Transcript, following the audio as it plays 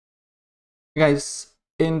Guys,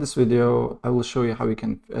 in this video I will show you how you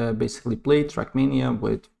can basically play Trackmania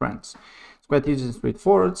with friends. It's quite easy and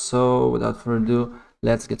straightforward, so without further ado,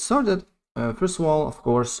 let's get started. First of all, of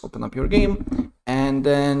course, open up your game, and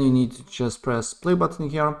then you need to just press play button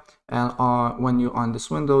here, and when you're on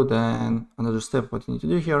this window, then another step what you need to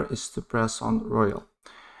do here is to press on Royal.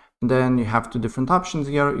 And then you have two different options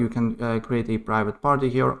here. You can create a private party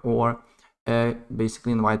here, or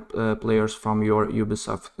basically invite players from your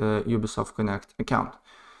Ubisoft Connect account.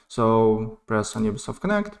 So press on Ubisoft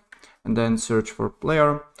Connect and then search for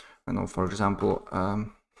player. I know, for example,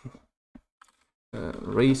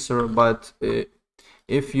 Racer, but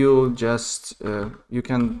if you just you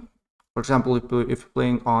can, for example, if you're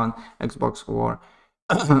playing on Xbox or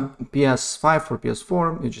PS5 or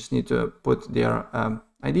PS4, you just need to put their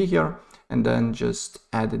ID here and then just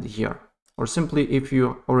add it here. Or simply, if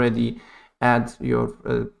you already add your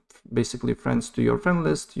basically friends to your friend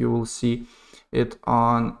list, you will see it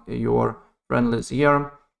on your friend list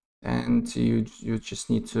here, and you just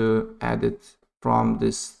need to add it from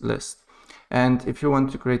this list. And if you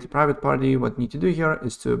want to create a private party, what you need to do here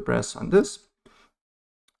is to press on this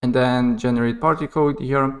and then generate party code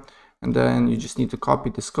here, and then you just need to copy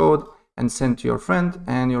this code and send to your friend,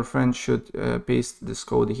 and your friend should paste this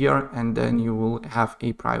code here, and then you will have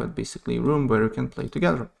a private basically room where you can play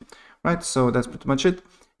together. Right, so that's pretty much it.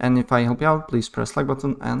 And if I help you out, please press like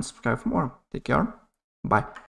button and subscribe for more. Take care. Bye.